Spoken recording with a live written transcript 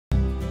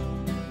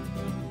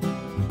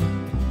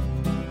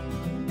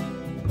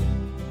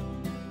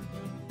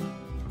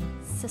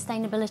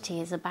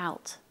Sustainability is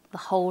about the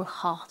whole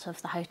heart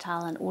of the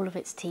hotel and all of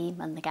its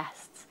team and the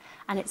guests.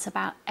 And it's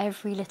about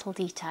every little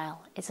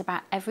detail. It's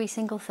about every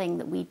single thing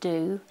that we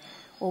do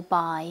or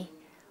buy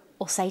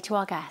or say to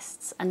our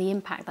guests and the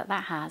impact that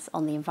that has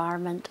on the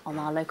environment, on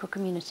our local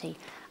community,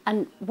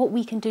 and what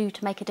we can do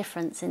to make a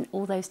difference in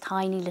all those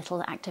tiny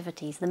little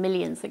activities, the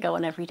millions that go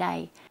on every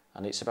day.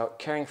 And it's about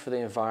caring for the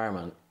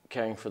environment,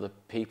 caring for the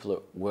people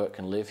that work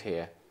and live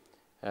here,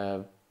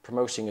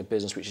 promoting a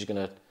business which is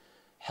going to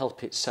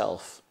help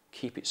itself,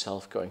 keep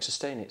itself going,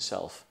 sustain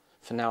itself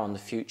for now and the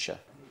future.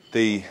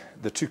 The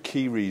two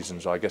key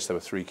reasons, I guess there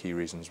were three key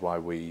reasons why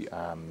we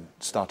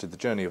started the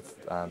journey of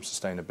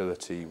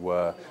sustainability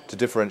were to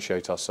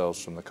differentiate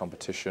ourselves from the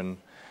competition.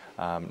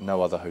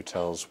 No other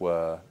hotels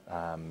were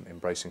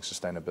embracing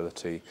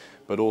sustainability,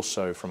 but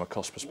also from a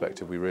cost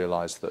perspective we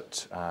realised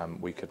that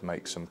we could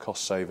make some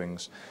cost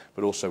savings,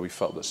 but also we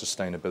felt that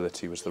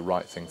sustainability was the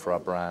right thing for our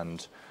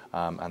brand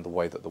and the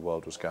way that the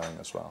world was going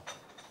as well.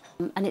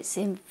 And it's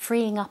in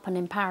freeing up and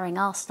empowering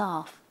our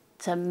staff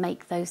to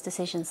make those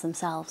decisions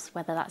themselves,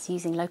 whether that's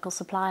using local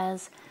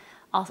suppliers,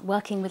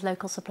 working with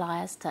local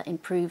suppliers to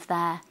improve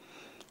their,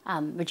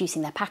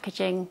 reducing their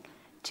packaging,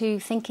 to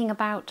thinking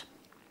about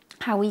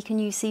how we can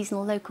use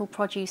seasonal local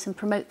produce and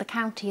promote the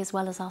county as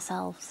well as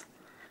ourselves.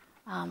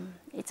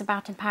 It's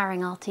about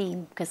empowering our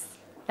team because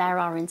they're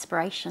our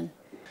inspiration.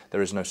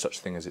 There is no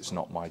such thing as it's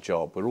not my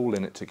job. We're all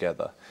in it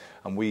together,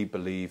 and we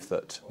believe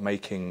that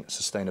making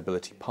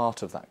sustainability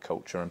part of that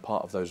culture and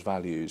part of those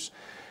values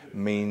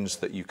means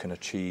that you can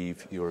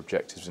achieve your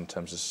objectives in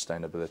terms of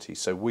sustainability.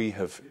 So we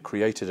have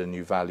created a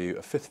new value,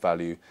 a fifth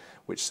value,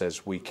 which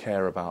says we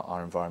care about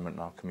our environment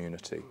and our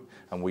community,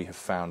 and we have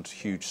found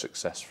huge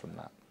success from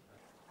that.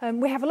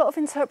 We have a lot of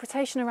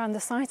interpretation around the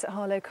site at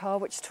Harlow Car,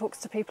 which talks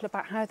to people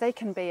about how they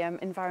can be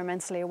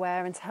environmentally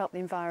aware and to help the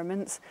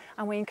environment.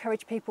 And we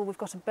encourage people, we've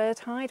got a bird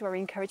hide where we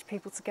encourage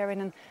people to go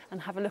in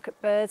and have a look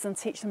at birds and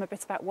teach them a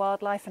bit about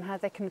wildlife and how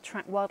they can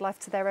attract wildlife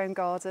to their own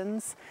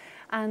gardens.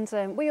 And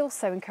we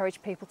also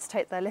encourage people to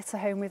take their litter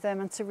home with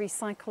them and to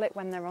recycle it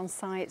when they're on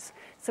site.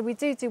 So we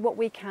do what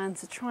we can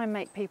to try and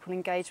make people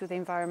engage with the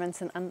environment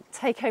and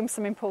take home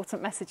some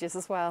important messages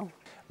as well.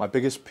 My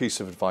biggest piece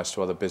of advice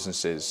to other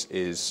businesses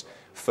is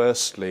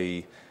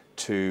firstly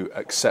to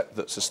accept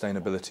that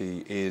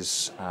sustainability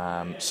is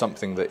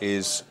something that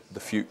is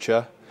the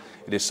future.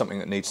 It is something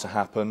that needs to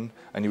happen,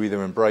 and you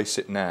either embrace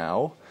it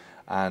now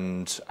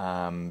and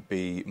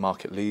be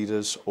market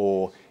leaders,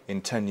 or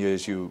in 10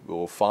 years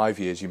or 5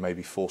 years you may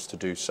be forced to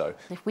do so.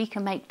 If we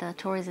can make the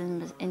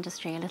tourism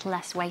industry a little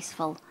less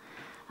wasteful,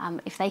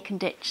 if they can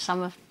ditch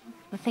some of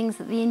the things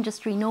that the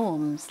industry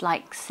norms,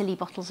 like silly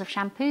bottles of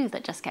shampoo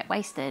that just get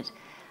wasted,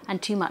 and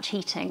too much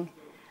heating,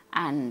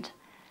 and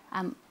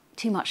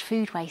too much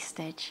food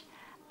wastage,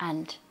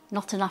 and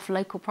not enough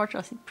local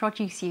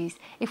produce used.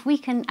 If we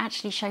can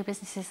actually show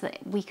businesses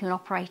that we can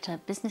operate a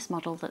business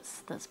model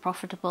that's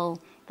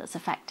profitable, that's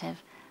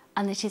effective,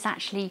 and that is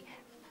actually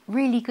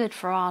really good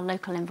for our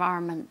local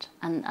environment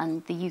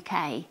and the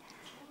UK,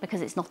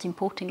 because it's not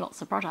importing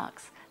lots of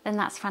products, then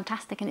that's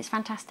fantastic, and it's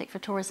fantastic for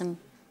tourism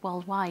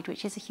worldwide,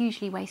 which is a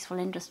hugely wasteful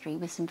industry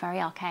with some very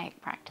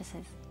archaic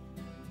practices.